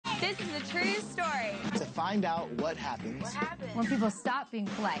This is a true story. To find out what happens When people stop being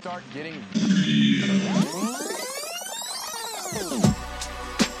polite. start getting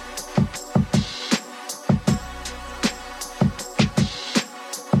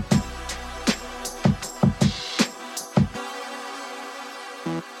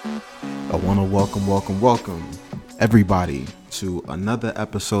I want to welcome everybody to another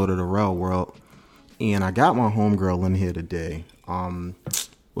episode of The Real World. And I got my homegirl in here today.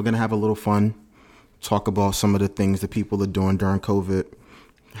 We're going to have a little fun, talk about some of the things that people are doing during COVID,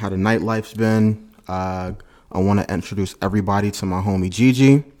 how the nightlife's been. I want to introduce everybody to my homie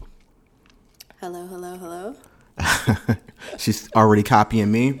Gigi. Hello. She's already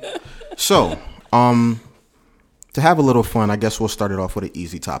copying me. So, to have a little fun, I guess we'll start it off with an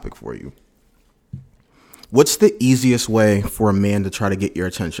easy topic for you. What's the easiest way for a man to try to get your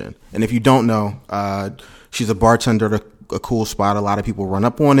attention? And if you don't know, she's a bartender at a cool spot. A lot of people run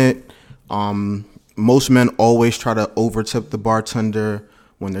up on it. Most men always try to overtip the bartender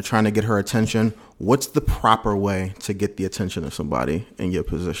when they're trying to get her attention. What's the proper way to get the attention of somebody in your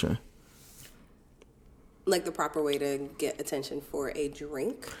position? Like the proper way to get attention for a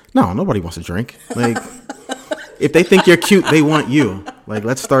drink? No, nobody wants a drink. Like, if they think you're cute, they want you. Like,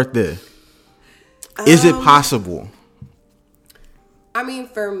 let's start there. Is it possible? I mean,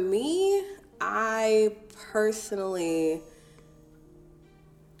 for me, I personally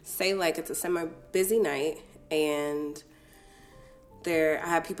say like it's a semi-busy night and I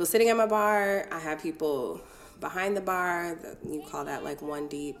have people sitting at my bar. I have people behind the bar. You call that like one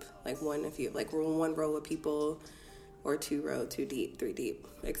deep, like one if you like one row of people, or two row, two deep, three deep,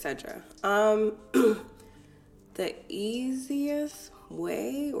 etc. The easiest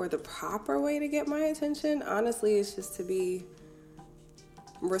way or the proper way to get my attention, honestly, is just to be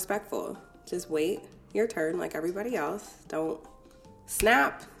respectful. Just wait your turn like everybody else. Don't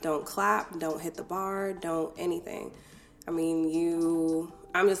snap, don't clap, don't hit the bar, don't anything. I mean,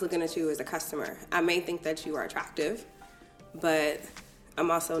 I'm just looking at you as a customer. I may think that you are attractive, but I'm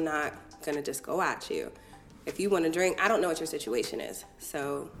also not going to just go at you. If you want a drink, I don't know what your situation is.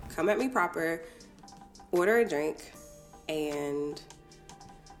 So come at me proper, order a drink, and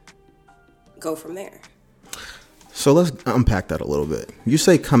go from there. So let's unpack that a little bit. You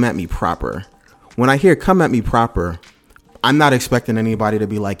say come at me proper. When I hear come at me proper, I'm not expecting anybody to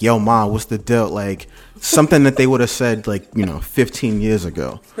be like, yo, ma, what's the deal? Like something that they would have said 15 years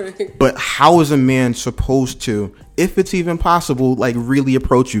ago. Right. But how is a man supposed to, if it's even possible, like really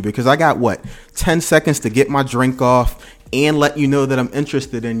approach you? Because I got 10 seconds to get my drink off and let you know that I'm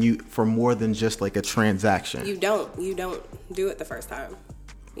interested in you for more than just like a transaction. You don't do it the first time.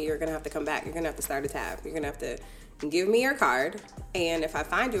 You're going to have to come back. You're going to have to start a tab. You're going to have to give me your card. And if I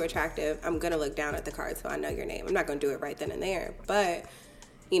find you attractive, I'm going to look down at the card so I know your name. I'm not going to do it right then and there. But,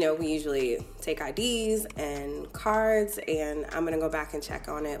 we usually take IDs and cards, and I'm going to go back and check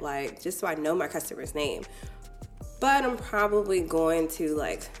on it, just so I know my customer's name. But I'm probably going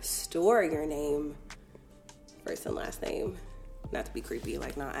to, store your name, first and last name. Not to be creepy,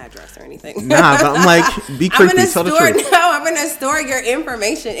 not address or anything. Nah, but I'm be creepy. Tell the truth. No, I'm gonna store your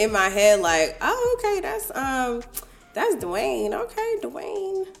information in my head. Okay, that's Dwayne. Okay,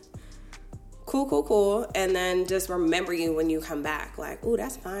 Dwayne. Cool. And then just remember you when you come back. Ooh,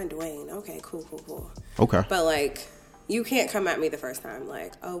 that's fine, Dwayne. Okay, cool. Okay. But you can't come at me the first time.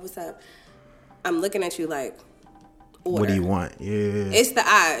 Oh, what's up? I'm looking at you order. What do you want? Yeah. It's the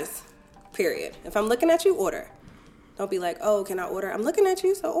eyes. Period. If I'm looking at you, order. Don't be oh, can I order? I'm looking at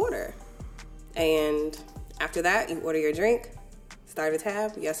you, so order. And after that, you order your drink, start a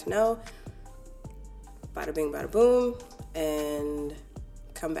tab, yes, no, bada bing, bada boom, and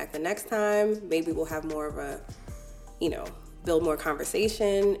come back the next time. Maybe we'll have more of a, build more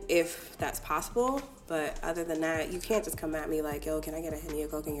conversation if that's possible. But other than that, you can't just come at me yo, can I get a Henny or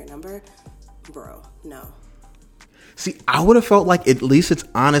Coke in your number? Bro, no. See, I would have felt at least it's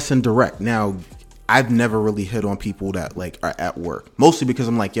honest and direct. Now, I've never really hit on people that are at work, mostly because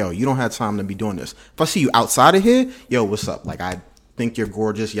I'm yo, you don't have time to be doing this. If I see you outside of here, yo, what's up? I think you're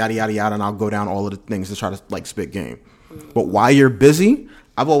gorgeous, yada, yada, yada. And I'll go down all of the things to try to spit game. But while you're busy,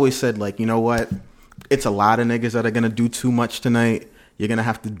 I've always said you know what? It's a lot of niggas that are going to do too much tonight. You're going to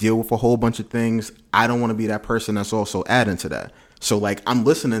have to deal with a whole bunch of things. I don't want to be that person that's also adding to that. So I'm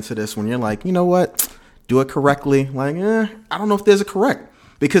listening to this when you're you know what? Do it correctly. I don't know if there's a correct.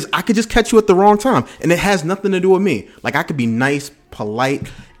 Because I could just catch you at the wrong time. And it has nothing to do with me. I could be nice, polite,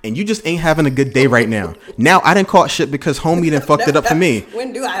 and you just ain't having a good day right now. Now, I didn't caught shit because homie done fucked it up for me.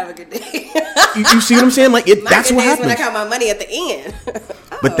 When do I have a good day? you see what I'm saying? That's what happens. When I count my money at the end.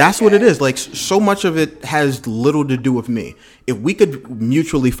 But that's what it is. Like, so much of it has little to do with me. If we could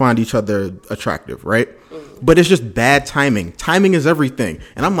mutually find each other attractive, right? But it's just bad timing. Timing is everything.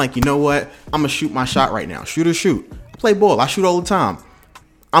 And I'm like, you know what? I'm going to shoot my shot right now. Shoot or shoot. I play ball. I shoot all the time.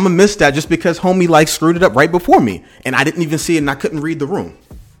 I'm going to miss that just because homie like screwed it up right before me. And I didn't even see it and I couldn't read the room.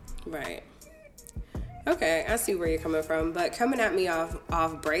 Right. Okay, I see where you're coming from. But coming at me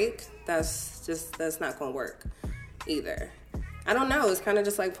off break, that's not going to work either. I don't know. It's kind of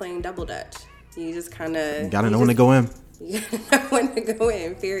just like playing double dutch. You just kind of... Got to know when to go in. You gotta know when to go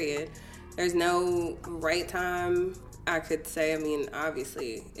in, period. There's no right time, I could say. I mean,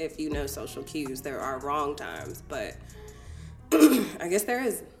 obviously, if you know social cues, there are wrong times. But I guess there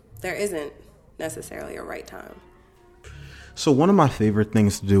isn't necessarily a right time. So one of my favorite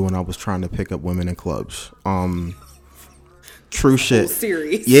things to do when I was trying to pick up women in clubs, true shit.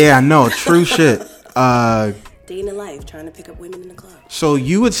 Series. Yeah, I know, true shit. Day in the life, trying to pick up women in the club. So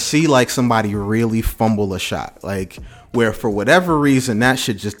you would see like somebody really fumble a shot, like where for whatever reason that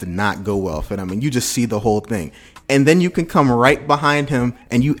shit just did not go well for them, and you just see the whole thing, and then you can come right behind him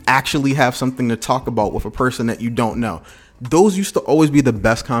and you actually have something to talk about with a person that you don't know. Those used to always be the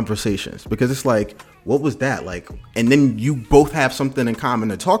best conversations because it's like, what was that like? And then you both have something in common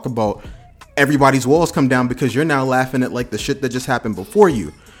to talk about. Everybody's walls come down because you're now laughing at like the shit that just happened before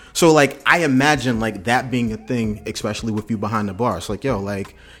you. So like I imagine like that being a thing, especially with you behind the bar. It's like, yo,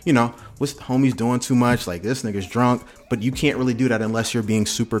 like, you know, what's homie's doing too much? Like this nigga's drunk, but you can't really do that unless you're being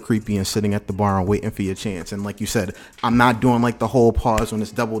super creepy and sitting at the bar and waiting for your chance. And like you said, I'm not doing like the whole pause when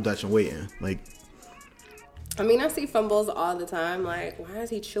it's double dutch and waiting. Like, I mean, I see fumbles all the time. Like, why is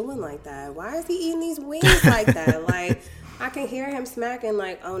he chewing like that? Why is he eating these wings like that? Like, I can hear him smacking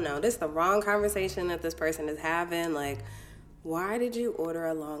like, oh no, this is the wrong conversation that this person is having. Like, why did you order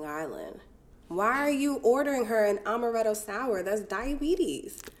a Long Island? Why are you ordering her an amaretto sour? That's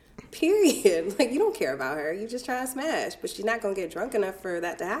diabetes. Period. Like, you don't care about her. You just try to smash. But she's not going to get drunk enough for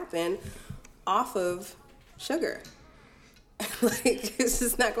that to happen off of sugar. Like, it's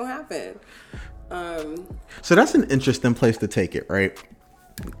just not going to happen. So that's an interesting place to take it, right?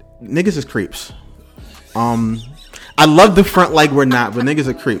 Niggas is creeps. I love the front like we're not, but niggas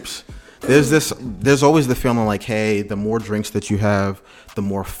are creeps. There's always the feeling like, hey, the more drinks that you have, the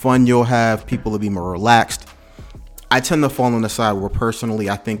more fun you'll have. People will be more relaxed. I tend to fall on the side where personally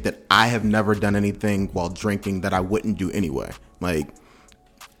I think that I have never done anything while drinking that I wouldn't do anyway. Like,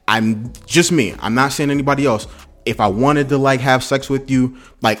 I'm just me. I'm not saying anybody else. If I wanted to like have sex with you,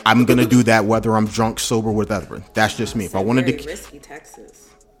 like I'm gonna do that whether I'm drunk, sober, whatever. That's just me. If I wanted to, risky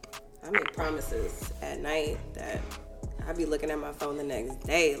Texas. I make promises at night that I'll be looking at my phone the next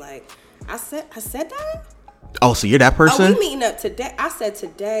day. Like I said that. Oh, so you're that person? Oh, we meeting up today. I said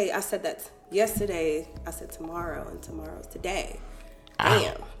today. I said that yesterday. I said tomorrow, and tomorrow's today.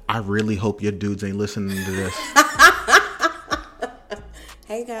 Damn. I really hope your dudes ain't listening to this.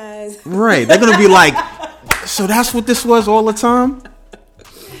 Hey guys. Right? They're gonna be like, so that's what this was all the time?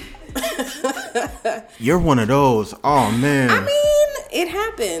 You're one of those. Oh man. I mean, it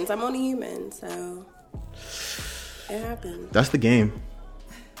happens. I'm only human, so it happens. That's the game.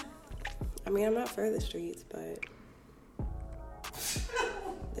 I mean, I'm not for the streets, but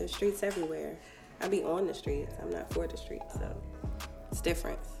there's streets everywhere. I be on the streets. I'm not for the streets, so it's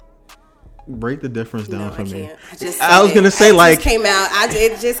different. Break the difference down for me. I was gonna say like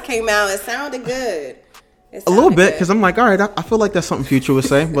it just came out. It sounded good. A little bit, because I'm like, all right, I feel like that's something Future would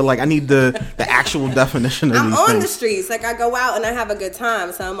say, but like I need the actual definition of these things. I'm on the streets. Like I go out and I have a good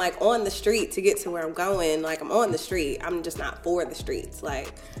time, so I'm like on the street to get to where I'm going. Like I'm on the street. I'm just not for the streets.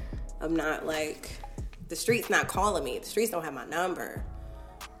 Like I'm not like the streets not calling me. The streets don't have my number,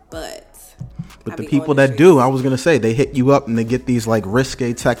 but the people that do, I was gonna say, they hit you up and they get these like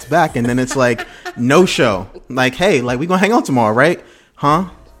risque texts back, and then it's like no show. Like, hey, like we gonna hang out tomorrow, right? Huh?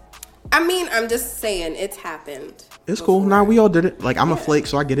 I mean, I'm just saying it's happened. It's before. Cool. Nah, we all did it. Like, I'm a flake,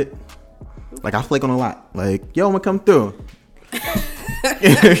 so I get it. Like, I flake on a lot. Like, yo, I'm gonna come through.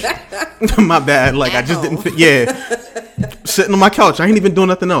 My bad. Like, I just didn't fit. Yeah. Sitting on my couch. I ain't even doing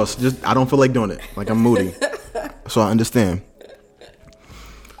nothing else. Just, I don't feel like doing it. Like, I'm moody. So I understand.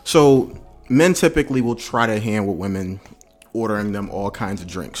 So, men typically will try to hand with women, ordering them all kinds of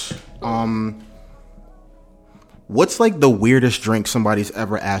drinks. What's like the weirdest drink somebody's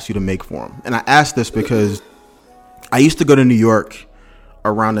ever asked you to make for them? And I ask this because I used to go to New York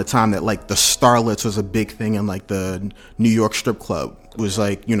around the time that like the Starlets was a big thing, and like the New York strip club was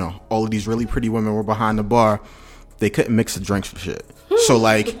like, you know, all of these really pretty women were behind the bar. They couldn't mix the drinks for shit. So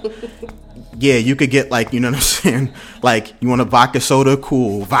like, yeah, you could get like, you know what I'm saying? Like, you want a vodka soda?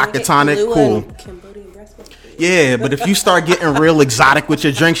 Cool. Vodka tonic? Cool. Yeah, but if you start getting real exotic with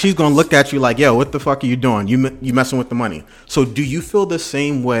your drink, she's gonna look at you like, yo, what the fuck are you doing? You messing with the money. So do you feel the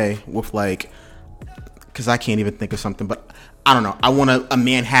same way with like, because I can't even think of something, but I don't know, I want a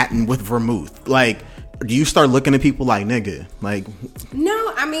Manhattan with vermouth. Like, do you start looking at people like, nigga, like?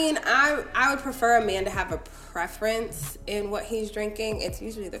 No, I mean, I would prefer a man to have a preference in what he's drinking. It's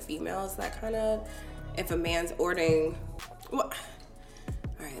usually the females that kind of, if a man's ordering, well,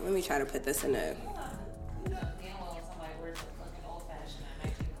 all right, let me try to put this in a.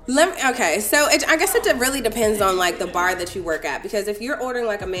 Okay, so I guess it really depends on like the bar that you work at, because if you're ordering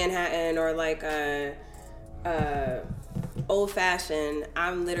like a Manhattan or like a old fashioned,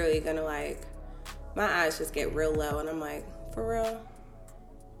 I'm literally gonna like, my eyes just get real low and I'm like, for real?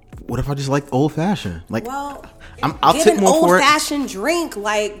 What if I just like old fashioned? Like, well, I'll get tip an more old for it. fashioned drink,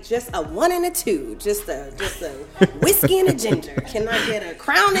 like just a 1 and a 2, just a whiskey and a ginger. Can I get a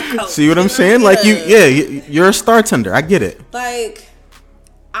Crown and Coke? See what I'm saying? Like you're a bartender. I get it. Like,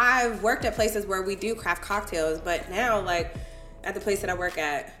 I've worked at places where we do craft cocktails, but now like at the place that I work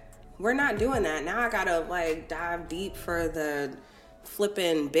at, we're not doing that. Now I gotta like dive deep for the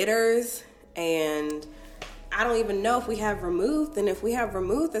flipping bitters, and I don't even know if we have vermouth. And if we have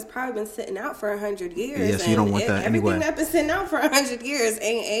vermouth, it's probably been sitting out for 100 years. Yes, you don't want that anyway. Everything that's been sitting out for 100 years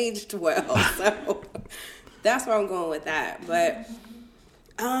ain't aged well. So that's where I'm going with that. But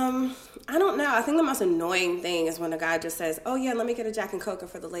I don't know. I think the most annoying thing is when a guy just says, oh yeah, let me get a Jack and Coke, and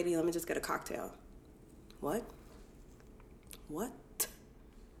for the lady, let me just get a cocktail. What?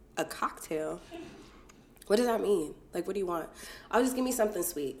 A cocktail? What does that mean? Like, what do you want? Oh, just give me something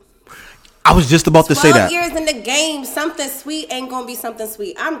sweet. I was just about to say that. 12 years in the game, something sweet ain't gonna be something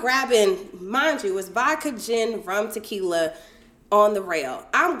sweet. I'm grabbing, mind you, it's vodka, gin, rum, tequila on the rail.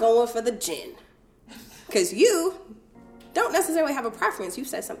 I'm going for the gin. Because you don't necessarily have a preference. You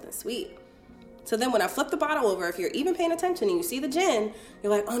said something sweet. So then when I flip the bottle over, if you're even paying attention and you see the gin,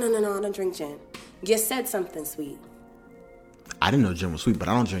 you're like, oh, no, I don't drink gin. You said something sweet. I didn't know gin was sweet, but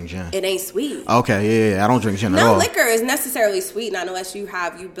I don't drink gin. It ain't sweet. Okay, yeah, I don't drink gin at all. No liquor is necessarily sweet, not unless you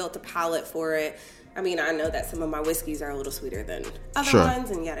built a palate for it. I mean, I know that some of my whiskeys are a little sweeter than other ones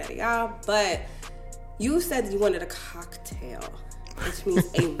and yada yada yada, but you said you wanted a cocktail, which means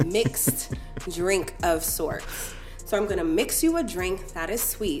a mixed drink of sorts. So I'm going to mix you a drink that is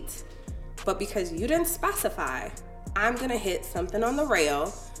sweet, but because you didn't specify, I'm going to hit something on the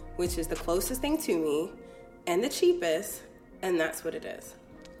rail, which is the closest thing to me and the cheapest, and that's what it is.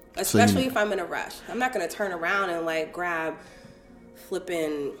 Especially if I'm in a rush. I'm not going to turn around and like grab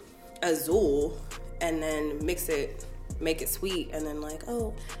flipping Azul and then mix it, make it sweet, and then like,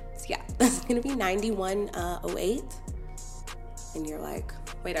 oh, yeah, that's going to be 91.08. And you're like,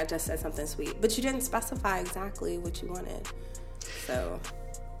 wait, I just said something sweet. But you didn't specify exactly what you wanted.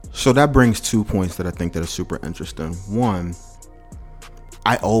 So that brings 2 points that I think that are super interesting. One,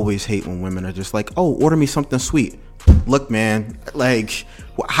 I always hate when women are just like, oh, order me something sweet. Look, man, like,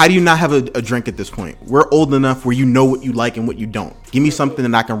 how do you not have a drink at this point? We're old enough where you know what you like and what you don't. Give me something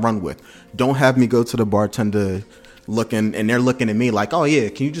that I can run with. Don't have me go to the bartender looking, and they're looking at me like, oh, yeah,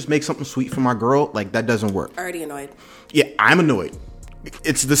 can you just make something sweet for my girl? Like, that doesn't work. Already annoyed. Yeah, I'm annoyed.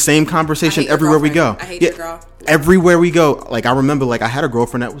 It's the same conversation everywhere we go. I hate your girl. Everywhere we go. Like, I remember, like, I had a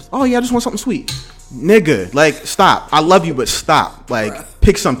girlfriend that was, oh, yeah, I just want something sweet. Nigga, like, stop. I love you, but stop. Like,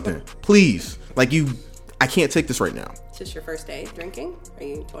 pick something. Please. Like, I can't take this right now. Is this your first day drinking? Are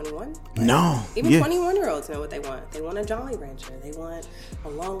you 21? No. Even 21-year-olds know what they want. They want a Jolly Rancher. They want a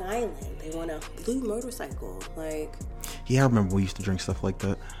Long Island. They want a blue motorcycle. Like, yeah, I remember we used to drink stuff like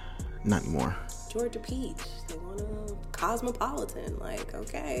that. Not anymore. Georgia Peach. They want a Cosmopolitan. Like,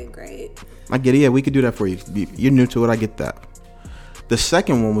 okay, great. I get it. Yeah, we could do that for you. You're new to it. I get that. The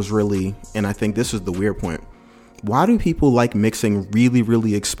second one was really, and I think this is the weird point. Why do people like mixing really,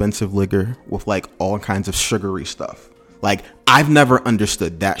 really expensive liquor with like all kinds of sugary stuff? Like, I've never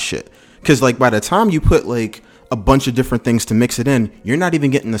understood that shit. Because like by the time you put like a bunch of different things to mix it in, you're not even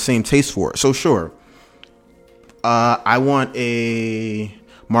getting the same taste for it. So sure, I want a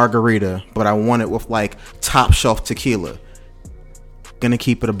margarita, but I want it with like top shelf tequila. Gonna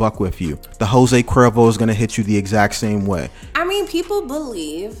keep it a buck with you. The Jose Cuervo is gonna hit you the exact same way. I mean, people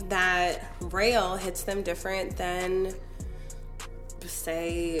believe that Rail hits them different than,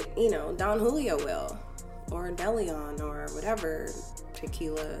 say, Don Julio will, or De Leon, or whatever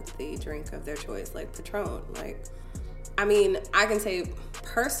tequila they drink of their choice, like Patron. Like, I mean, I can say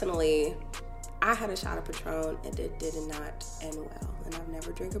personally, I had a shot of Patron and it did not end well, and I've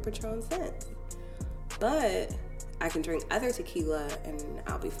never drank a Patron since. But I can drink other tequila and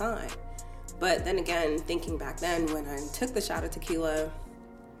I'll be fine. But then again, thinking back then when I took the shot of tequila,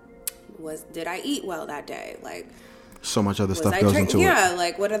 did I eat well that day? Like, so much other stuff goes into it. Yeah,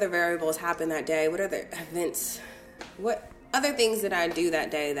 like what other variables happened that day? What other events? What other things did I do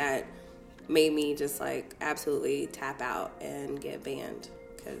that day that made me just like absolutely tap out and get banned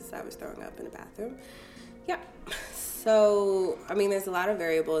because I was throwing up in the bathroom? Yeah. So, I mean, there's a lot of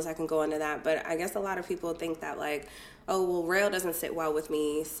variables I can go into that, but I guess a lot of people think that like, oh, well, rail doesn't sit well with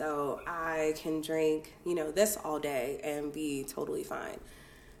me, so I can drink, this all day and be totally fine.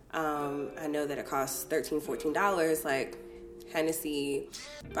 I know that it costs $13, $14, like Hennessy,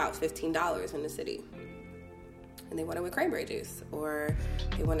 about $15 in the city. And they want it with cranberry juice, or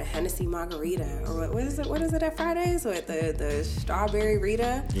they want a Hennessy margarita, or what is it at Fridays with the strawberry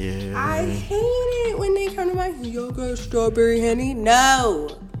Rita? Yeah. I hate it when they come to my, y'all got strawberry Henny?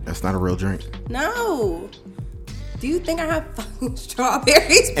 No. That's not a real drink. No. Do you think I have fucking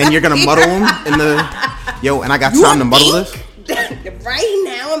strawberries? And you're gonna muddle them in the, and I got time to muddle this? Right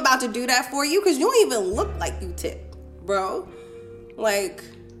now I'm about to do that for you because you don't even look like you tip, bro. Like,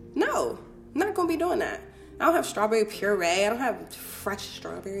 no, I'm not gonna be doing that. I don't have strawberry puree. I don't have fresh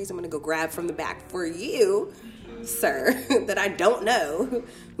strawberries I'm gonna go grab from the back for you, sir, that I don't know.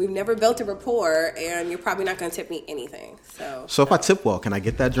 We've never built a rapport, and you're probably not gonna tip me anything. So if I tip well, can I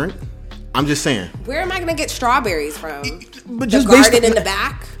get that drink? I'm just saying. Where am I gonna get strawberries from? But the just garden in the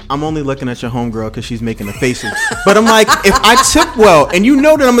back? I'm only looking at your homegirl because she's making the faces. But I'm like, if I tip well, and you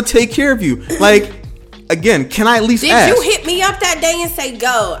know that I'm gonna take care of you, like, again, can I at least ask? Did you hit me up that day and say,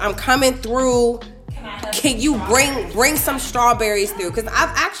 "Go, I'm coming through"? Can you bring some strawberries through? Because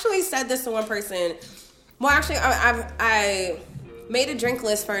I've actually said this to one person. Well, actually, I made a drink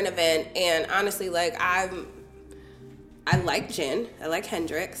list for an event, and honestly, like I like gin, I like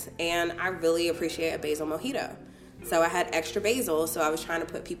Hendrix, and I really appreciate a basil mojito. So I had extra basil, so I was trying to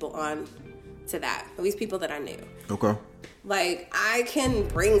put people on to that, at least people that I knew. Okay. Like, I can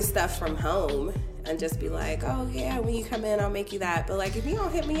bring stuff from home and just be like, oh, yeah, when you come in, I'll make you that. But, like, if you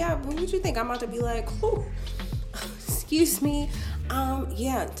don't hit me up, what would you think? I'm about to be like, oh, excuse me.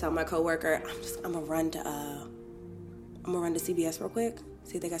 Yeah, tell my coworker, I'm going to run to CVS real quick,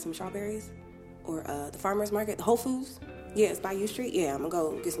 see if they got some strawberries. Or the farmer's market, the Whole Foods. Yeah, it's by U Street. Yeah, I'm going to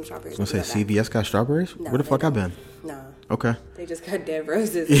go get some strawberries. I was going to say, CVS got strawberries? No, where the fuck I been? Nah. Okay. They just got dead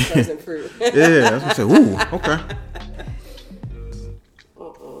roses and frozen fruit. Yeah, I was going to say, ooh, okay.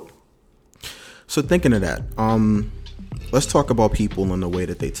 So thinking of that, let's talk about people and the way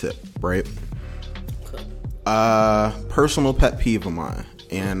that they tip, right? Personal pet peeve of mine,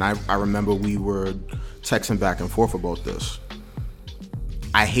 and I remember we were texting back and forth about this.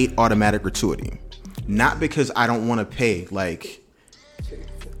 I hate automatic gratuity. Not because I don't want to pay, like...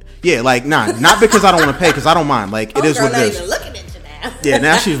 Yeah, like, not because I don't want to pay, because I don't mind. Like, it is what it is. Even looking at you now. Yeah,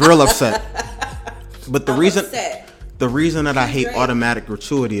 now she's real upset. But the reason that I hate Right. automatic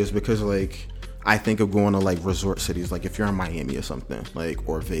gratuity is because, like, I think of going to, like, resort cities. Like, if you're in Miami or something, like,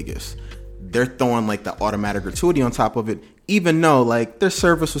 or Vegas, they're throwing, like, the automatic gratuity on top of it, even though, like, their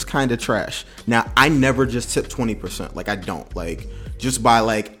service was kind of trash. Now, I never just tip 20%. Like, I don't. Like, just by,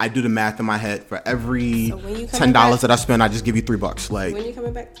 like, I do the math in my head. For every $10 that I spend, I just give you $3. Like, when you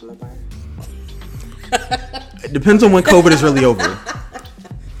coming back to my bar? It depends on when COVID is really over.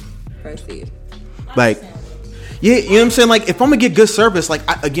 Proceed. Like, yeah, you know what I'm saying? Like, if I'm gonna get good service, like,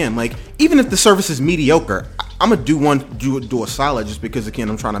 again, like, even if the service is mediocre, I'm gonna do a solid just because, again,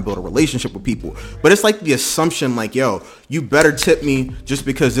 I'm trying to build a relationship with people. But it's like the assumption, like, yo, you better tip me just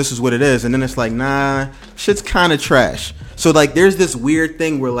because this is what it is. And then it's like, nah, shit's kind of trash. So, like, there's this weird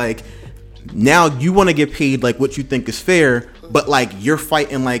thing where, like, now you want to get paid, like, what you think is fair, but, like, you're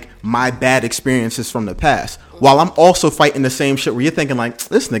fighting, like, my bad experiences from the past. While I'm also fighting the same shit where you're thinking, like,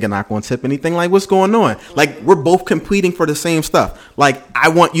 this nigga not going to tip anything. Like, what's going on? Like, we're both competing for the same stuff. Like, I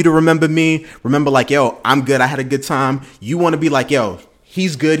want you to remember me. Remember, like, yo, I'm good. I had a good time. You want to be like, yo,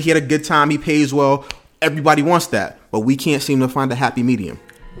 he's good. He had a good time. He pays well. Everybody wants that. But we can't seem to find a happy medium.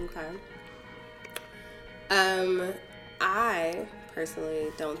 Okay. I personally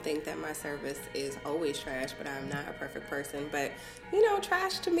don't think that my service is always trash, but I'm not a perfect person. But, you know,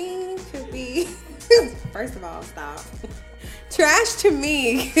 trash to me could be, first of all, stop. Trash to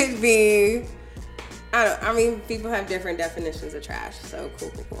me could be, I mean, people have different definitions of trash, so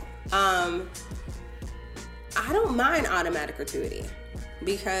cool. I don't mind automatic gratuity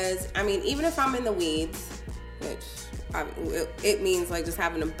because, I mean, even if I'm in the weeds, which it means like just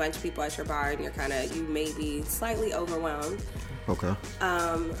having a bunch of people at your bar and you may be slightly overwhelmed. Okay.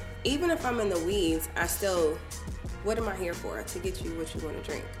 Even if I'm in the weeds, what am I here for? To get you what you want to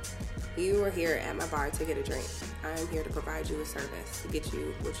drink. You are here at my bar to get a drink. I am here to provide you a service to get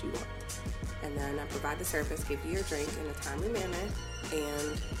you what you want. and then I provide the service, give you your drink in a timely manner,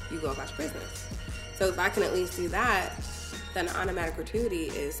 and you go about your business. So if I can at least do that, then automatic gratuity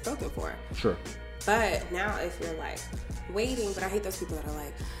is spoken for. Sure. But now if you're like waiting, but I hate those people that are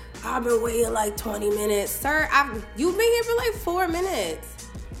like, I've been waiting like 20 minutes. Sir, you've been here for like 4 minutes.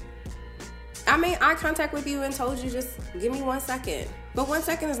 I made eye contact with you and told you just give me 1 second. But 1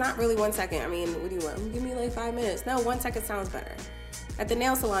 second is not really 1 second. I mean, what do you want? Give me like 5 minutes. No, 1 second sounds better. At the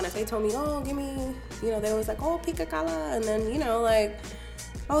nail salon, if they told me, oh, give me, they always like, oh, pica cola. And then, like,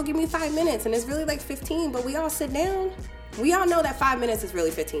 oh, give me 5 minutes. And it's really like 15, but we all sit down. We all know that 5 minutes is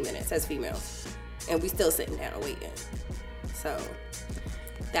really 15 minutes as females. And we still sitting down waiting. So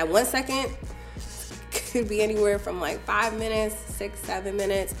that 1 second could be anywhere from like 5 minutes, 6, 7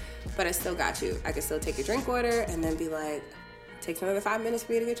 minutes, but I still got you. I can still take your drink order and then be like, it takes another 5 minutes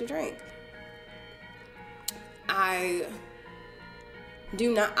for you to get your drink. I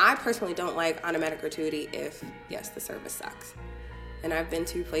personally don't like automatic gratuity if, yes, the service sucks. And I've been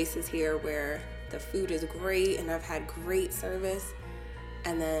to places here where the food is great and I've had great service.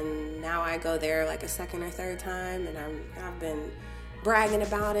 And then now I go there like a second or third time and I've been bragging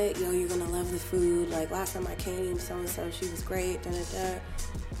about it. Yo, you're gonna love the food. Like last time I came, so-and-so, she was great, da-da-da.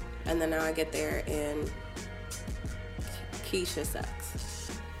 And then now I get there and Keisha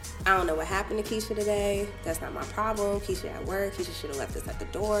sucks. I don't know what happened to Keisha today. That's not my problem. Keisha at work. Keisha should have left us at the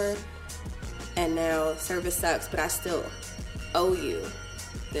door. And now service sucks, but I still owe you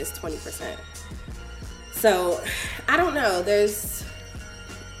this 20%. So I don't know. Just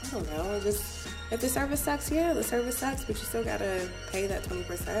if the service sucks, yeah, the service sucks, but you still gotta pay that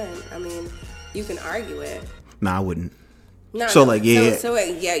 20%. I mean, you can argue it. Nah, I wouldn't. No, so no. like, yeah. So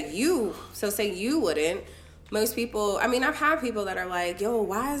say you wouldn't. Most people, I mean, I've had people that are like, yo,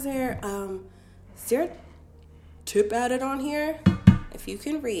 why is there tip added on here? If you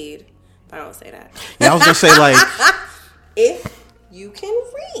can read, but I don't say that. Yeah, I was gonna say like, if you can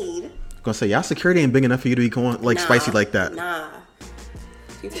read. I'm gonna say y'all security ain't big enough for you to be going like spicy like that. Nah.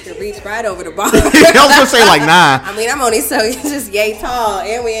 People can reach right over the bar. I was gonna say like, nah. I mean, I'm only just yay tall,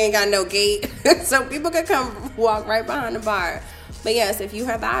 and we ain't got no gate, so people can come walk right behind the bar. But yes, if you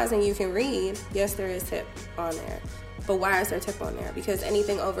have eyes and you can read, yes, there is tip on there. But why is there tip on there? Because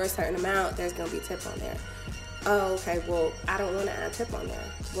anything over a certain amount, there's gonna be tip on there. Oh, okay. Well, I don't want to add tip on there.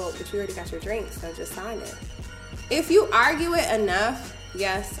 Well, but you already got your drink, so just sign it. If you argue it enough,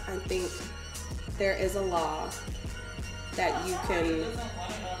 yes, I think there is a law that you can.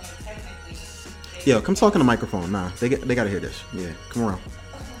 Yo, come talk in the microphone. Nah, they gotta hear this. Yeah, come around.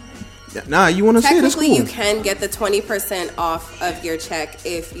 Yeah, nah, you want to say this? Technically, cool. You can get the 20% off of your check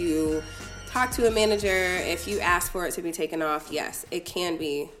if you talk to a manager. If you ask for it to be taken off, yes, it can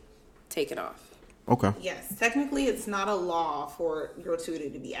be taken off. Okay. Yes, technically, it's not a law for gratuity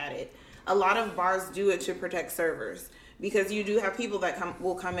to be added. A lot of bars do it to protect servers because you do have people that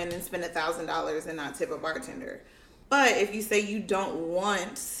will come in and spend $1,000 and not tip a bartender. But if you say you don't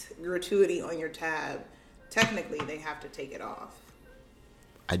want gratuity on your tab, technically they have to take it off.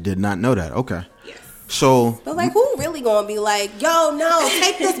 I did not know that. Okay. Yes. So. But like, who really gonna be like, yo, no,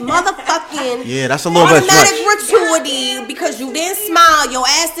 take this motherfucking yeah, that's a little bit automatic gratuity because you didn't smile, your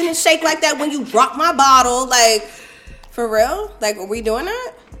ass didn't shake like that when you dropped my bottle. Like, for real? Like, are we doing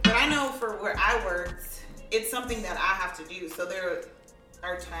that? But I know for where I worked, it's something that I have to do. So there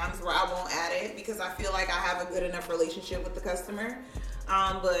are times where I won't add it because I feel like I have a good enough relationship with the customer.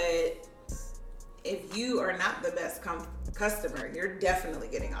 But if you are not the best customer, you're definitely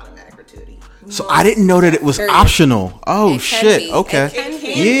getting automatic gratuity. So I didn't know that it was optional. Oh shit. Be. Okay.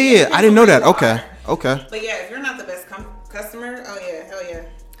 Yeah, I didn't know that. Okay. But yeah, if you're not the best customer, oh yeah, hell yeah.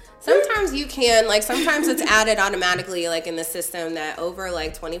 Sometimes you can, like, sometimes it's added automatically, like, in the system that over,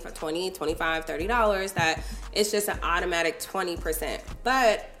 like, $20, $25, $30, that it's just an automatic 20%.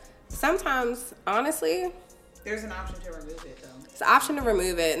 But sometimes, honestly, there's an option to remove it, though. There's an option to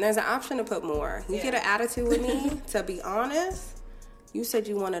remove it, and there's an option to put more. You get an attitude with me, to be honest. You said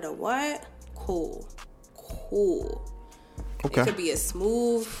you wanted a what? Cool. Okay. It could be a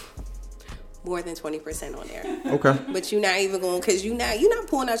smooth... more than 20% on there. Okay. But you're not even going, because you're not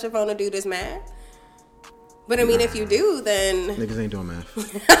pulling out your phone to do this math. But I mean, if you do, then... Niggas ain't doing math.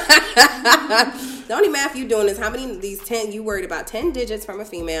 The only math you doing is how many of these 10, you worried about 10 digits from a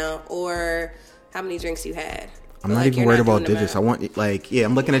female, or how many drinks you had. I'm not even worried about digits. I want, like,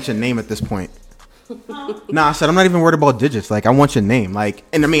 I'm looking at your name at this point. Nah, I said I'm not even worried about digits. Like, I want your name. Like,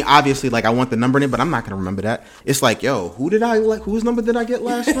 and I mean, obviously, like, I want the number in it, but I'm not gonna remember that. It's like, yo, whose number did I get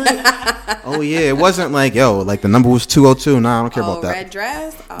last night? Oh yeah, it wasn't like, yo, like the number was 202. Nah, I don't care about that. Red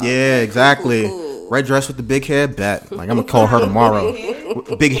dress. Oh, yeah, exactly. Cool. Red dress with the big hair, bet. Like, I'm gonna call her tomorrow.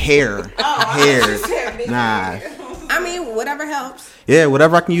 Big hair. Hair. Nah. I mean, whatever helps. Yeah,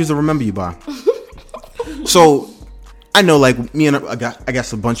 whatever I can use to remember you by. So, I know, like, me and I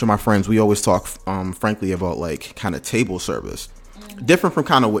guess a bunch of my friends, we always talk, frankly, about, like, kind of table service. Different from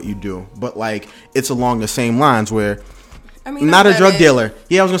kind of what you do, but, like, it's along the same lines where, I mean, not a drug dealer.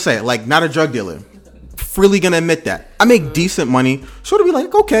 Yeah, I was gonna say, like, not a drug dealer. Freely gonna admit that. I make decent money. So to be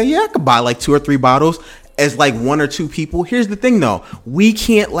like, okay, yeah, I could buy like 2 or 3 bottles as like 1 or 2 people. Here's the thing though. We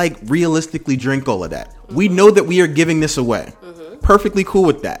can't like realistically drink all of that. We know that we are giving this away. Perfectly cool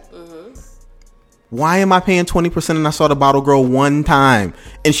with that. Why am I paying 20% and I saw the bottle girl one time?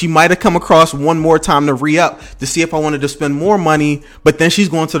 And she might have come across one more time to re-up to see if I wanted to spend more money. But then she's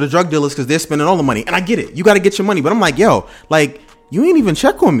going to the drug dealers because they're spending all the money. And I get it. You got to get your money. But I'm like, yo, like, you ain't even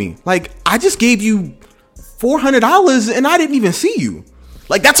check on me. Like, I just gave you $400 and I didn't even see you.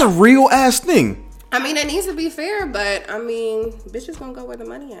 Like, that's a real ass thing. I mean, it needs to be fair, but I mean, bitches gonna go where the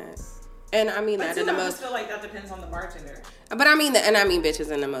money at. And I mean that in the most. I feel like that depends on the bartender. But I mean,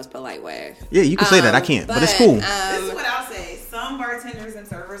 bitches in the most polite way. Yeah, you can say that. I can't, but it's cool. This is what I'll say. Some bartenders and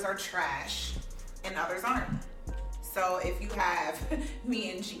servers are trash, and others aren't. So if you have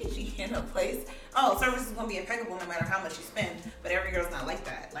me and Gigi in a place, service is gonna be impeccable no matter how much you spend. But every girl's not like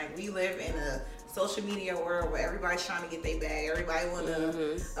that. Like, we live in a social media world where everybody's trying to get their bag. Everybody want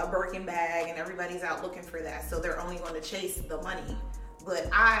a Birkin bag, and everybody's out looking for that. So they're only going to chase the money. But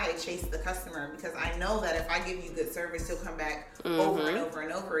I chase the customer because I know that if I give you good service, he'll come back over and over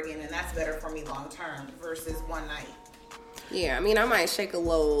and over again, and that's better for me long term versus one night. Yeah, I mean, I might shake a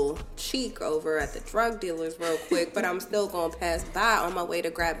little cheek over at the drug dealers real quick, but I'm still gonna pass by on my way to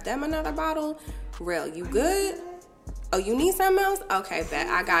grab them another bottle. Real, you good? Oh, you need something else? Okay, bet,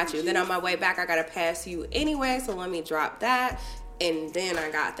 I got you. Then on my way back, I gotta pass you anyway, so let me drop that. And then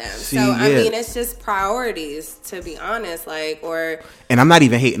I got them. See, so, yeah. I mean, it's just priorities, to be honest. Like, or... And I'm not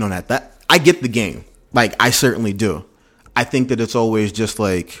even hating on that. I get the game. Like, I certainly do. I think that it's always just,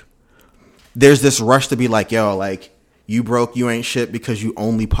 like... There's this rush to be like, yo, like, you broke, you ain't shit because you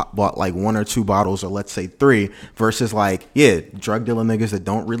only bought, like, 1 or 2 bottles, or let's say 3, versus, like, yeah, drug dealer niggas that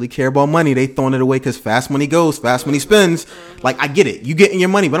don't really care about money, they throwing it away because fast money goes, fast money spends. Like, I get it. You getting your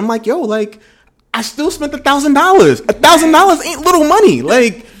money. But I'm like, yo, like... I still spent $1,000. $1,000 ain't little money.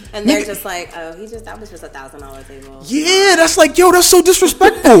 Like, and they're just like, oh, that was just $1,000 table. Yeah, that's like, yo, that's so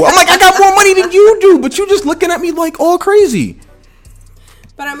disrespectful. I'm like, I got more money than you do, but you just looking at me like all crazy.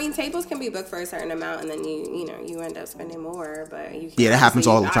 But I mean, tables can be booked for a certain amount, and then you end up spending more. But you that happens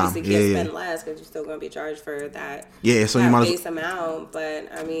all the time. You can't spend less because you're still going to be charged for that. Yeah, so that you might base amount. But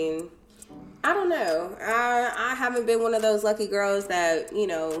I mean, I don't know. I haven't been one of those lucky girls that,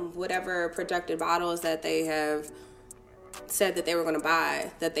 whatever projected bottles that they have said that they were going to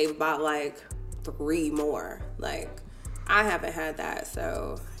buy, that they've bought like 3 more. Like, I haven't had that.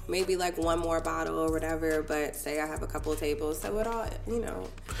 So maybe like 1 more bottle or whatever, but say I have a couple of tables. So it all, it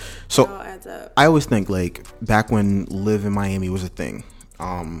all adds up. I always think, like, back when Live in Miami was a thing,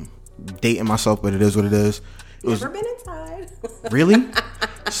 dating myself, but it is what it is. Never been inside. Really?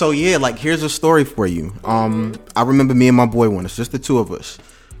 So yeah, like, here's a story for you. I remember me and my boy went. It's just the 2 of us.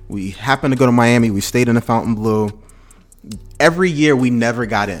 We happened to go to Miami. We stayed in the Fontainebleau. Every year we never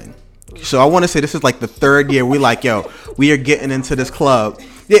got in. So I want to say this is like the 3rd year. We like, yo, we are getting into this club.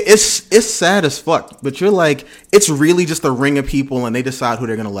 Yeah, it's sad as fuck. But you're like, it's really just a ring of people, and they decide who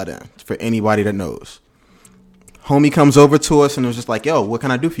they're gonna let in for anybody that knows. Homie comes over to us and was just like, yo, what can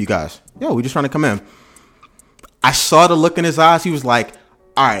I do for you guys? Yo, we just trying to come in. I saw the look in his eyes. He was like,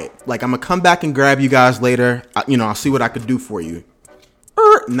 all right, like, I'm going to come back and grab you guys later. I'll see what I could do for you.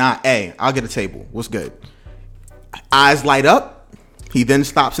 Hey, I'll get a table. What's good? Eyes light up. He then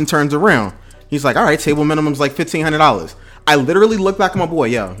stops and turns around. He's like, all right, table minimum's like $1,500. I literally look back at my boy.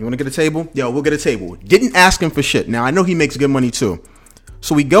 Yo, you want to get a table? Yo, we'll get a table. Didn't ask him for shit. Now, I know he makes good money too.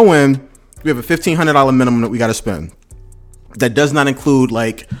 So we go in. We have a $1,500 minimum that we got to spend. That does not include,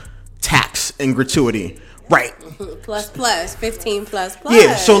 like, tax and gratuity. Right. Plus 15 plus.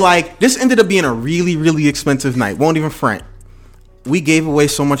 Yeah, so like, this ended up being a really, really expensive night. Won't even front. We gave away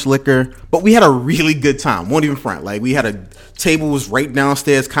so much liquor, but we had a really good time. Won't even front. Like, we had a table was right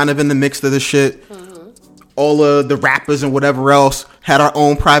downstairs, kind of in the mix of the shit. All of the rappers and whatever else had our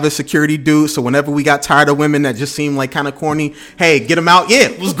own private security dude. So whenever we got tired of women that just seemed like kind of corny, hey, get them out. Yeah,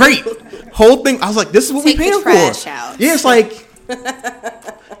 it was great. Whole thing. I was like, this is what we paying for. Out. Yeah, it's like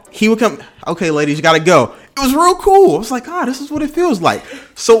he would come. Okay, ladies, you got to go. It was real cool. I was like, this is what it feels like.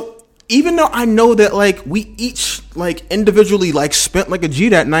 So even though I know that, like, we each, like, individually, like, spent like a G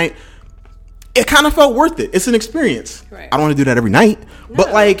that night, it kind of felt worth it. It's an experience. Right. I don't want to do that every night. No.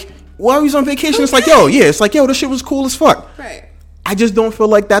 But, like, while we was on vacation, it's like, yo, this shit was cool as fuck. Right. I just don't feel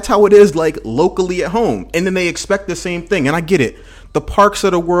like that's how it is, like, locally at home. And then they expect the same thing. And I get it. The parks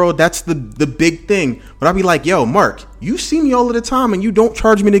of the world, that's the big thing. But I'll be like, yo, Mark, you see me all of the time and you don't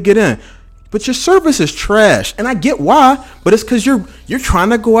charge me to get in. But your service is trash. And I get why, but it's because you're trying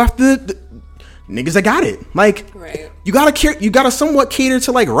to go after the niggas that got it. Like, right. you gotta somewhat cater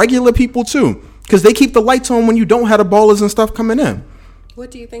to, like, regular people, too. Because they keep the lights on when you don't have the ballers and stuff coming in. What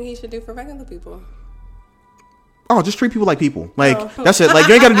do you think he should do for regular people? Oh, just treat people like people. Like, that's it. Like,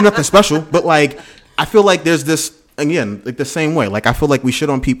 you ain't got to do nothing special. But, like, I feel like there's this, again, like the same way. Like, I feel like we shit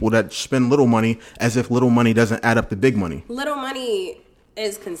on people that spend little money as if little money doesn't add up to big money. Little money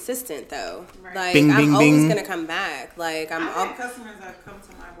is consistent, though. Right. Like, Bing, I'm bing, always bing. going to come back. Like, I've had customers that come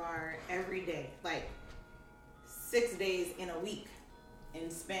to my bar every day, like 6 days in a week,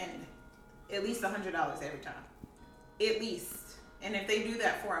 and spend at least $100 every time. At least. And if they do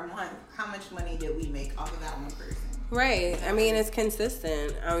that for a month, how much money did we make off of that one person? Right. I mean, it's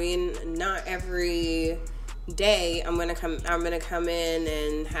consistent. I mean, not every day I'm gonna come in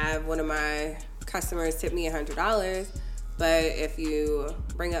and have one of my customers tip me $100. But if you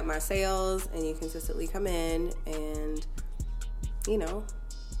bring up my sales and you consistently come in and, you know,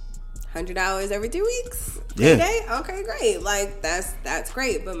 $100 every 2 weeks, Yeah. day, okay, great. Like, that's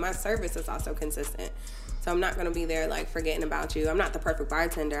great. But my service is also consistent. So I'm not going to be there, like, forgetting about you. I'm not the perfect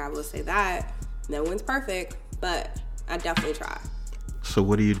bartender, I will say that. No one's perfect, but I definitely try. So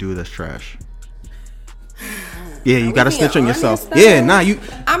what do you do that's trash? Yeah, you got to being snitch on honest, yourself. though? Yeah, nah, you...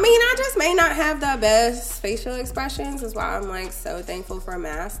 I mean, I just may not have the best facial expressions. That's why I'm, like, so thankful for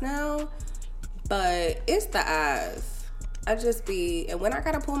masks now. But it's the eyes. I just be... And when I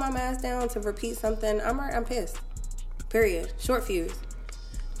got to pull my mask down to repeat something, I'm pissed. Period. Short fuse.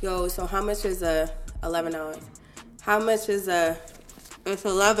 Yo, so how much is $11? How much is it's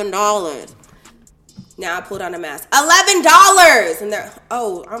 $11. Now I pulled on a mask. $11! And they're,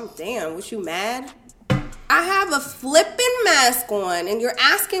 I'm damn, was you mad? I have a flipping mask on and you're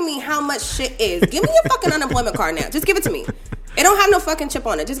asking me how much shit is. Give me your fucking unemployment card now. Just give it to me. It don't have no fucking chip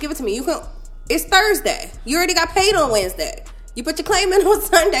on it. Just give it to me. It's Thursday. You already got paid on Wednesday. You put your claim in on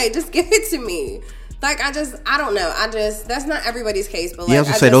Sunday. Just give it to me. Like, I don't know. That's not everybody's case, but like, Yeah, I was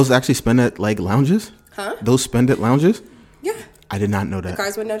gonna say, those actually spend at, like, lounges? Huh? Those spend at lounges? Yeah. I did not know that.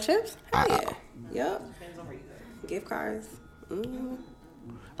 Cards with no chips? Hell yeah. Yep. Gift cards.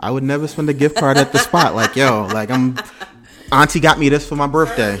 I would never spend a gift card at the spot. Like, yo, like, auntie got me this for my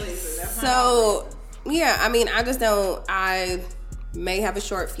birthday. So, yeah, I mean, I may have a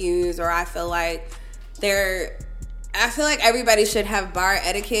short fuse, or I feel like everybody should have bar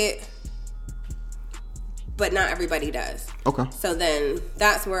etiquette, but not everybody does. Okay. So then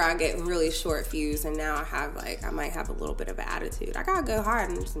that's where I get really short fuse, and now I might have a little bit of an attitude. I gotta go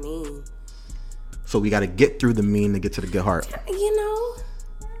hard and just mean. So we got to get through the mean to get to the good heart. You know,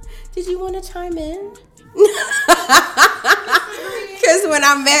 did you want to chime in? Because when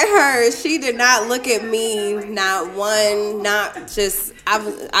I met her, she did not look at me, I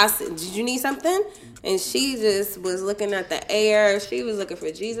said, did you need something? And she just was looking at the air. She was looking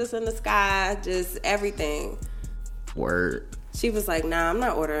for Jesus in the sky, just everything. Word. She was like, nah, I'm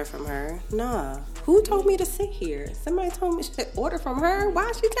not ordering from her. Nah. Who told me to sit here? Somebody told me to order from her?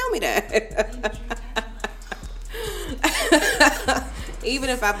 Why'd she tell me that? Even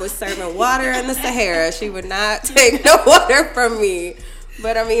if I was serving water in the Sahara, she would not take no water from me.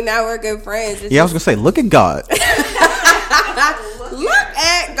 But I mean, now we're good friends. I was gonna say, look at God. Look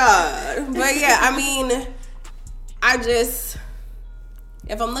at God. But yeah, I mean,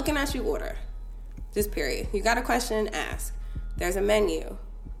 if I'm looking at you, order. Just period. You got a question, ask. There's a menu.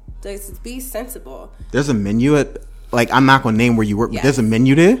 Just be sensible. There's a menu at, like, I'm not gonna name where you work, but Yes. there's a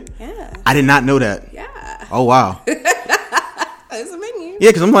menu there? Yeah. I did not know that. Yeah. Oh, wow. There's a menu. Yeah,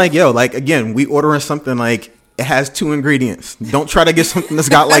 because I'm like, yo, like, again, we ordering something, like, it has 2 ingredients. Don't try to get something that's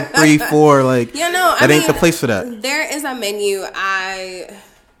got, like, 3, 4, like, that ain't the place for that. There is a menu.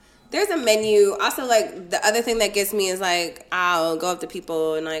 There's a menu. Also, like, the other thing that gets me is, like, I'll go up to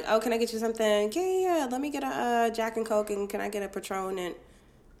people and, like, oh, can I get you something? Yeah. Let me get a Jack and Coke, and can I get a Patron? And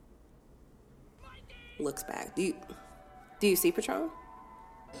looks back. Do you see Patron?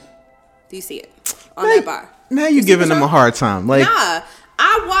 Do you see it on that bar? Now you giving them a hard time. Like, Nah,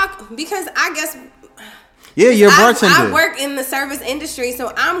 I walk because I guess. Yeah, you're a bartender. I work in the service industry,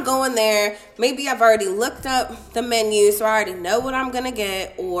 so I'm going there. Maybe I've already looked up the menu, so I already know what I'm going to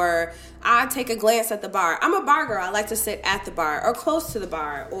get, or I take a glance at the bar. I'm a bar girl. I like to sit at the bar or close to the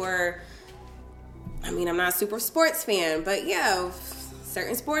bar, or, I mean, I'm not a super sports fan, but yeah, if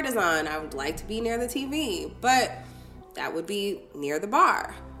certain sport is on, I would like to be near the TV, but that would be near the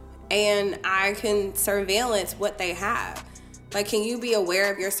bar. and I can surveillance what they have. Like, can you be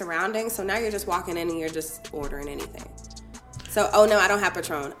aware of your surroundings? So now you're just walking in and you're just ordering anything. So, oh no, I don't have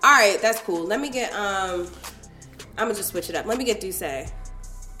Patron. All right, that's cool. Let me get, I'm gonna just switch it up. Let me get Douce.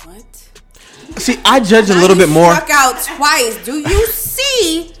 What? See, I judge a little bit more. Struck out twice. Do you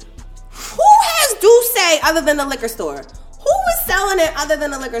see who has Douce other than the liquor store? Who is selling it other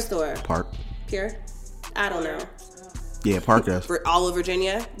than the liquor store? Park. Pure? I don't know. Yeah, Park does. For all of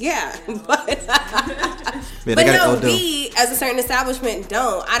Virginia? Yeah. But, Yeah, but no, we as a certain establishment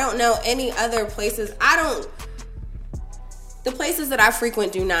don't. I don't know any other places. The places that I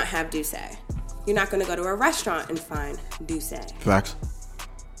frequent do not have Douce. You're not going to go to a restaurant and find Douce. Facts.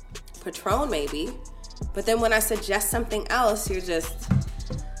 Patron maybe, but then when I suggest something else, you're just,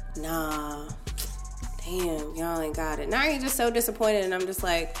 nah, damn, y'all ain't got it. Now you're just so disappointed, and I'm just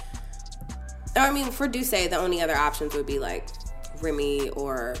like, I mean, for Douce, the only other options would be like Remy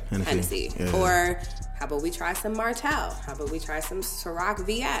or Hennessy. Yeah. Or how about we try some Martell? How about we try some Ciroc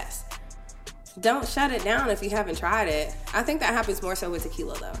VS? Don't shut it down if you haven't tried it. I think that happens more so with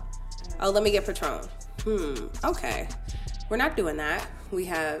tequila though. Oh, let me get Patron. Okay. We're not doing that. We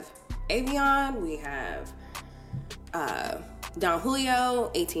have Avion, we have Don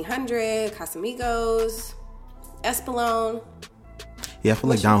Julio, 1800, Casamigos, Espolón. Yeah, I feel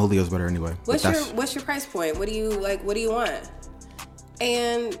like Don Julio's better anyway. What's your price point? What do you like? What do you want?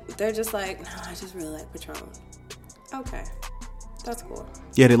 And they're just like, no, I just really like Patron. Okay, that's cool.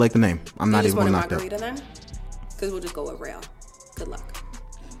 Yeah, they like the name. I'm not even going to knock that. margarita then? Because we'll just go with rail. Good luck.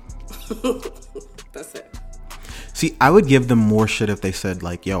 That's it. See, I would give them more shit if they said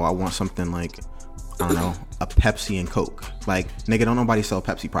like, yo, I want something like, I don't know, a Pepsi and Coke. Like, nigga, don't nobody sell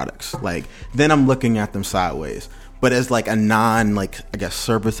Pepsi products. Like, then I'm looking at them sideways. But as like a non, like, I guess,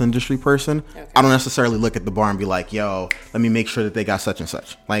 service industry person, okay, I don't necessarily look at the bar and be like, yo, let me make sure that they got such and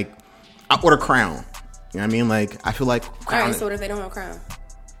such. Like, I order Crown. You know what I mean? Like, I feel like Crown. All right, so what if they don't have Crown?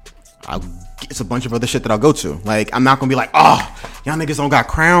 It's a bunch of other shit that I'll go to. Like, I'm not gonna be like, oh, y'all niggas don't got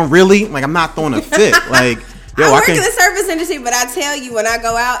Crown, really? Like, I'm not throwing a fit. Like, yo, I work in the service industry, but I tell you, when I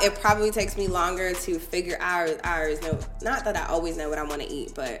go out, it probably takes me longer to figure hours. No, not that I always know what I want to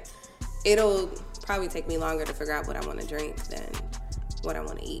eat, but it'll probably take me longer to figure out what I want to drink than what I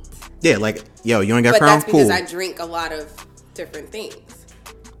want to eat. Yeah, like, yo, you ain't got but Crown? That's because cool. I drink a lot of different things.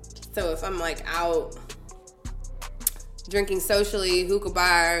 So if I'm like out drinking socially, hookah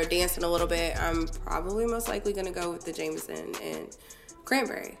bar, dancing a little bit, I'm probably most likely going to go with the Jameson and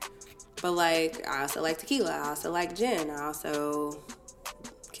cranberry. But like, I also like tequila. I also like gin. I also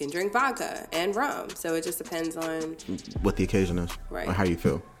can drink vodka and rum. So it just depends on what the occasion is, right, or how you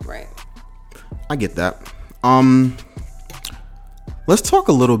feel. Right. I get that. Let's talk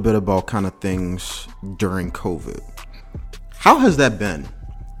a little bit about kind of things during COVID. How has that been?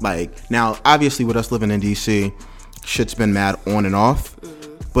 Like, now, obviously, with us living in DC, shit's been mad on and off.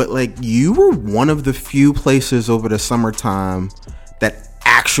 Mm-hmm. But like, you were one of the few places over the summertime that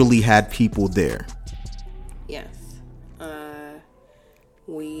actually had people there. Yes.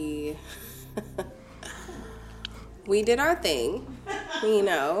 We did our thing, you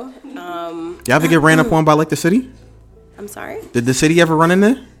know. You ever get ran up on by like the city? I'm sorry? Did the city ever run in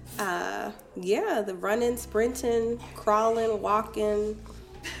there? Yeah, the running, sprinting, crawling, walking,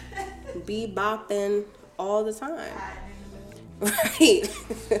 bebopping all the time. Right.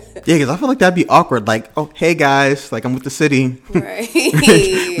 Yeah, because I feel like that'd be awkward. Like, oh, hey guys, like I'm with the city. Right.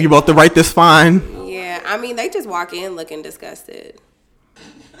 We about to write this fine. Yeah, I mean, they just walk in looking disgusted.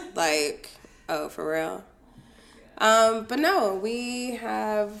 Like, oh, for real? But no, we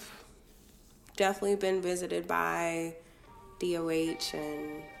have definitely been visited by DOH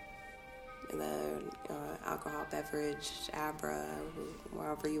and the alcohol beverage, ABRA,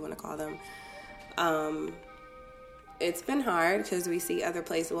 whatever you want to call them. It's been hard because we see other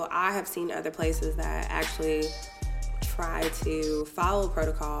places. Well, I have seen other places that actually try to follow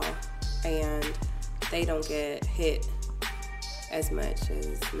protocol and they don't get hit as much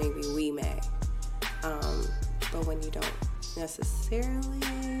as maybe we may. But when you don't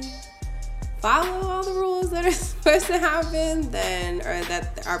necessarily follow all the rules that are supposed to happen, then, or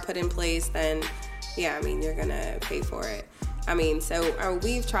that are put in place, then yeah, I mean, you're gonna pay for it. I mean, so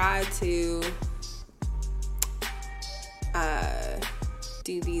we've tried to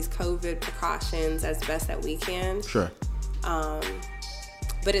do these COVID precautions as best that we can. Sure.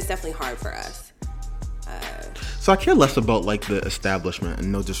 But it's definitely hard for us. So I care less about like the establishment,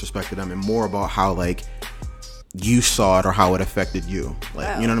 and no disrespect to them, and more about how like you saw it or how it affected you.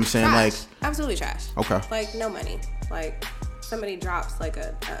 Like, you know what I'm saying? Trash. Like, absolutely trash. Okay. Like, no money. Like, somebody drops like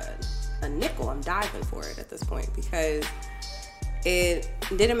a nickel, I'm diving for it at this point, because it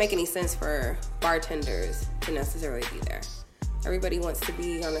didn't make any sense for bartenders to necessarily be there. Everybody wants to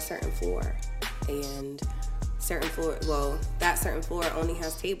be on a certain floor, and that certain floor only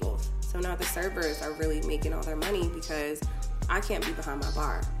has tables. So now the servers are really making all their money because I can't be behind my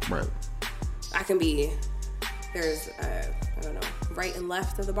bar. Right. I can be, there's, right and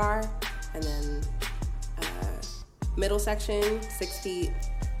left of the bar, and then middle section, 6 feet.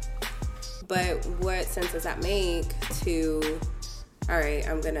 But what sense does that make to, all right,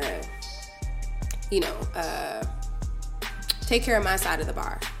 I'm gonna, take care of my side of the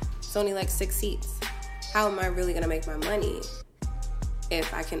bar. It's only like 6 seats. How am I really gonna make my money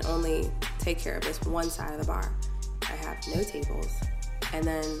if I can only take care of this one side of the bar? I have no tables. And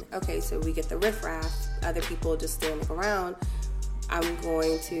then, okay, so we get the riffraff, other people just standing around.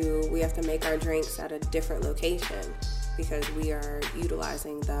 We have to make our drinks at a different location because we are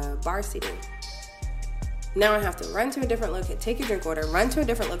utilizing the bar seating. Now I have to run to a different location, take your drink order, run to a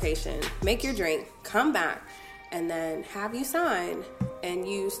different location, make your drink, come back, and then have you sign, and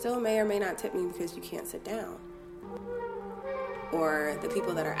you still may or may not tip me because you can't sit down. Or the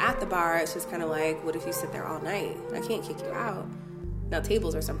people that are at the bar, it's just kind of like, what if you sit there all night? I can't kick you out. Now,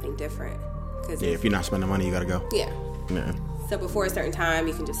 tables are something different. If you're not spending money, you gotta go. Yeah. Yeah. So before a certain time,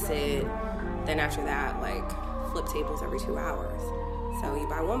 you can just sit. Then after that, flip tables every 2 hours. So you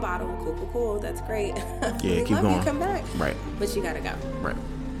buy one bottle, cool, that's great. Yeah, we keep love going. You, come back. Right. But you gotta go. Right.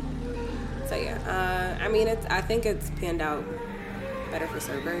 So yeah, I think it's panned out better for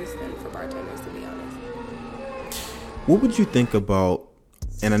servers than for bartenders, to be honest. What would you think about,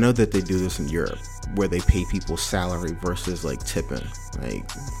 and I know that they do this in Europe, where they pay people salary versus tipping,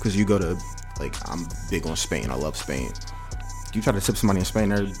 because you go to, I'm big on Spain, I love Spain. You try to tip somebody in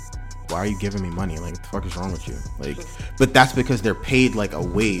Spain, why are you giving me money? What the fuck is wrong with you? But that's because they're paid a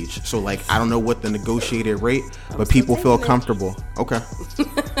wage. So I don't know what the negotiated rate, but people feel comfortable. Okay.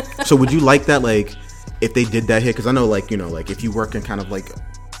 So would you like that? If they did that here, because I know if you work in kind of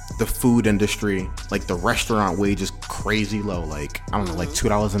the food industry, the restaurant wage is crazy low. I don't know,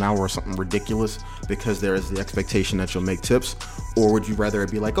 $2 an hour or something ridiculous, because there is the expectation that you'll make tips. Or would you rather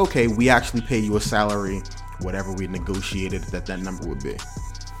it be okay, we actually pay you a salary, whatever we negotiated that number would be?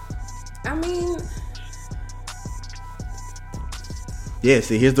 Yeah,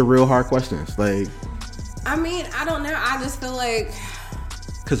 see, here's the real hard questions. I don't know. I just feel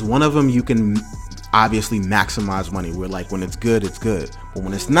because one of them you can obviously maximize money. Where when it's good, it's good. But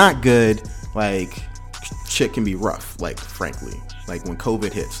when it's not good, shit can be rough. Frankly, when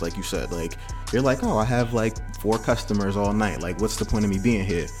COVID hits, like you said, you're oh, I have 4 customers all night. What's the point of me being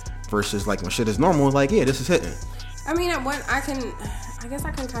here? Versus when shit is normal, yeah, this is hitting. I guess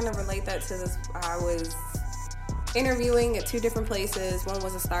I can kind of relate that to this. I was interviewing at 2 different places. One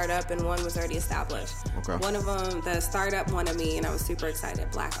was a startup and one was already established. Okay. One of them, the startup wanted me, and I was super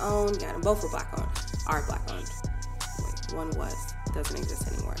excited. Black owned. Yeah, and both were black owned. Are black owned. Wait, one doesn't exist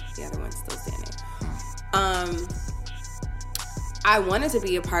anymore. The other one's still standing. I wanted to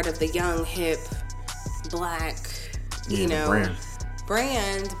be a part of the young, hip, black,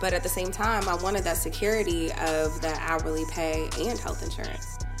 brand, but at the same time, I wanted that security of the hourly pay and health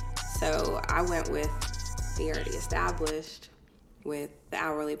insurance. So I went with the already established with the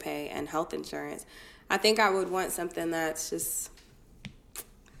hourly pay and health insurance. I think I would want something that's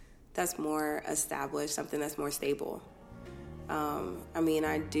more established, something that's more stable.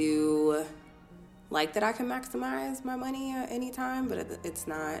 I do like that I can maximize my money at any time, but it's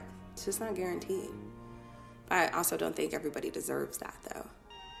just not guaranteed. I also don't think everybody deserves that, though.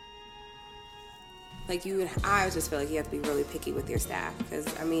 I just feel you have to be really picky with your staff, because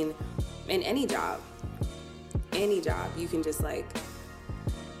in any job, you can just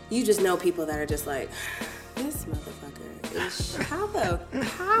you just know people that are just this motherfucker is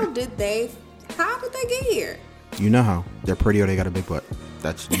how did they get here? You know how they're pretty or they got a big butt.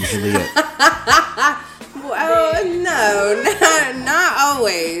 That's usually it. Well, no, not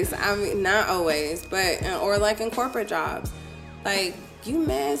always. Not always, but or in corporate jobs, you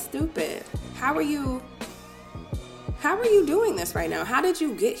mad stupid. How are you doing this right now? How did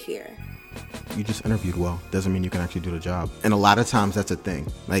you get here? You just interviewed well. Doesn't mean you can actually do the job. And a lot of times that's a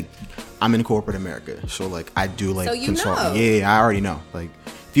thing. I'm in corporate America, so I do so you consulting. Know. Yeah, I already know.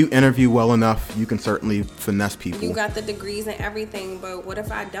 If you interview well enough, you can certainly finesse people. You got the degrees and everything, but what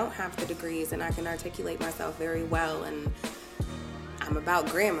if I don't have the degrees and I can articulate myself very well, and I'm about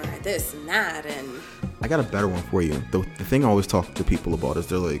grammar, this and that, and... I got a better one for you. The thing I always talk to people about is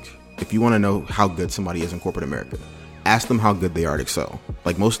they're if you want to know how good somebody is in corporate America, ask them how good they are at Excel.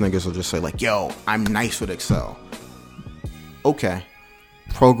 Most niggas will just say yo, I'm nice with Excel. Okay.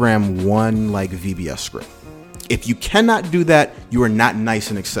 Program one VBS script. If you cannot do that, you are not nice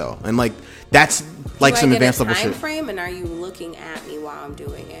in Excel. And like that's like some advanced level shit. Frame, and are you looking at me while I'm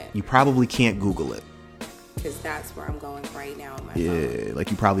doing it? You probably can't Google it. Because that's where I'm going right now on my phone. Yeah, like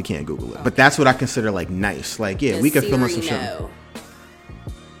you probably can't Google it. Okay. But that's what I consider like nice. Like, yeah, we could film some shit.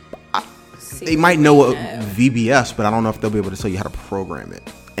 They might know what VBS, but I don't know if they'll be able to tell you how to program it.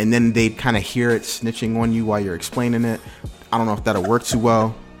 And then they'd kind of hear it snitching on you while you're explaining it. I don't know if that'll work too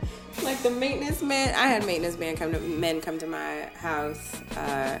well. Like the maintenance man, I had maintenance men come to my house,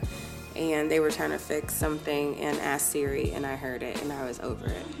 and they were trying to fix something and asked Siri, and I heard it, and I was over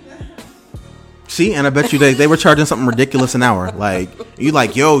it. See, and I bet you they were charging something ridiculous an hour. Like, you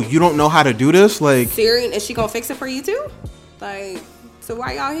like, yo, you don't know how to do this? Like, Siri, is she gonna fix it for you too? Like, so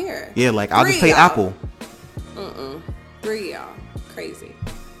why y'all here? Yeah, like, I'll just pay Apple. 3 y'all. Crazy.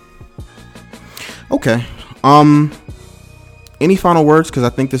 Okay. Any final words? Because I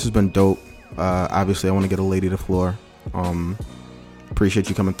think this has been dope. Obviously, I want to get a lady the floor. Appreciate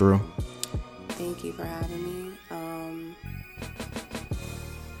you coming through. Thank you for having me.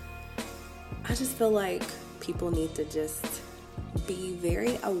 I just feel like people need to just be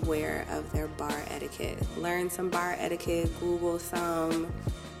very aware of their bar etiquette. Learn some bar etiquette, Google some,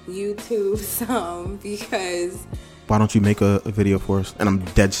 YouTube some, because... Why don't you make a video for us? And I'm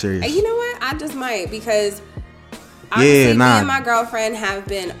dead serious. You know what? I just might, because honestly, me and my girlfriend have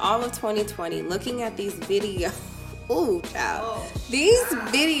been all of 2020 looking at these videos. Ooh, child. These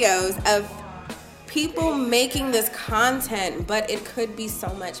videos of people making this content, but it could be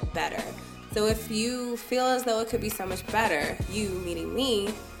so much better. So if you feel as though it could be so much better, you, meaning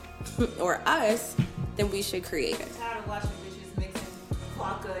me, or us, then we should create it. I'm tired of watching bitches mixing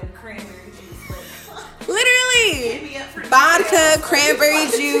vodka and cranberry juice. Literally! Vodka, cranberry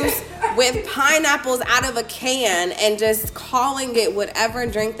juice with pineapples out of a can and just calling it whatever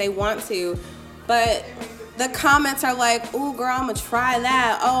drink they want to. But the comments are like, ooh, girl, I'm going to try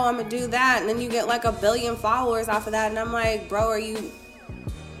that. Oh, I'm going to do that. And then you get like 1 billion followers off of that. And I'm like, bro, are you...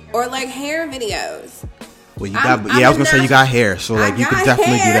 Or like hair videos. Well, you got, I was gonna say you got hair, so like you could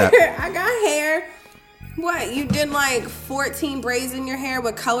definitely do that. I got hair. What, you did like 14 braids in your hair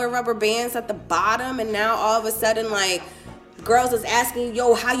with color rubber bands at the bottom, and now all of a sudden like girls is asking,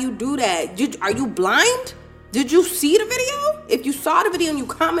 yo, how you do that? Are you blind? Did you see the video? If you saw the video and you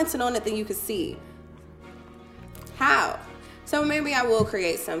commented on it, then you could see. How? So maybe I will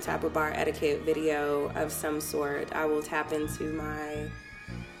create some type of bar etiquette video of some sort. I will tap into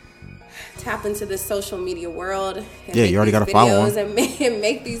this social media world. And yeah, you already got to follow and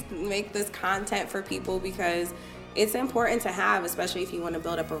make this content for people, because it's important to have, especially if you want to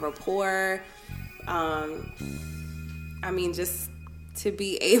build up a rapport. I mean, just to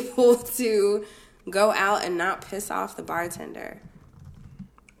be able to go out and not piss off the bartender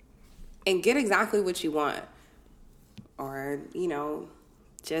and get exactly what you want, or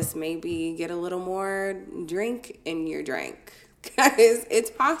just maybe get a little more drink in your drink. Guys, it's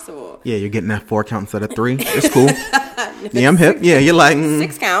possible. Yeah, you're getting that 4 count instead of 3. It's cool. Yeah, I'm hip. Yeah, you're like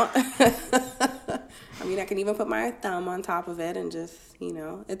 6 count. I mean, I can even put my thumb on top of it and just,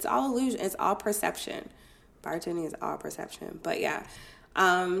 it's all illusion. It's all perception. Bartending is all perception. But yeah,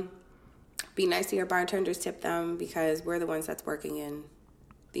 be nice to your bartenders. Tip them, because we're the ones that's working in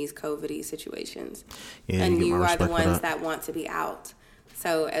these COVID-y situations, and you are the ones that want to be out.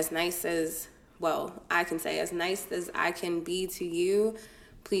 So as nice as I can say, as nice as I can be to you,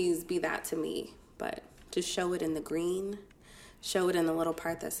 please be that to me. But just show it in the green. Show it in the little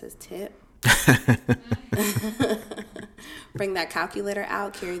part that says tip. Bring that calculator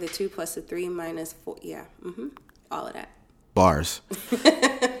out. Carry the 2 plus the 3 minus 4. Yeah. All of that. Bars.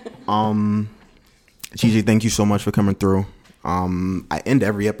 Gigi, thank you so much for coming through. I end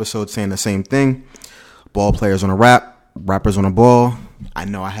every episode saying the same thing. Ball players on a rap. Rappers on a ball. I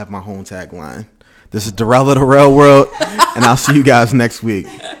know I have my home tagline. This is Darrell of the Real World, and I'll see you guys next week.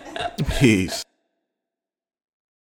 Peace.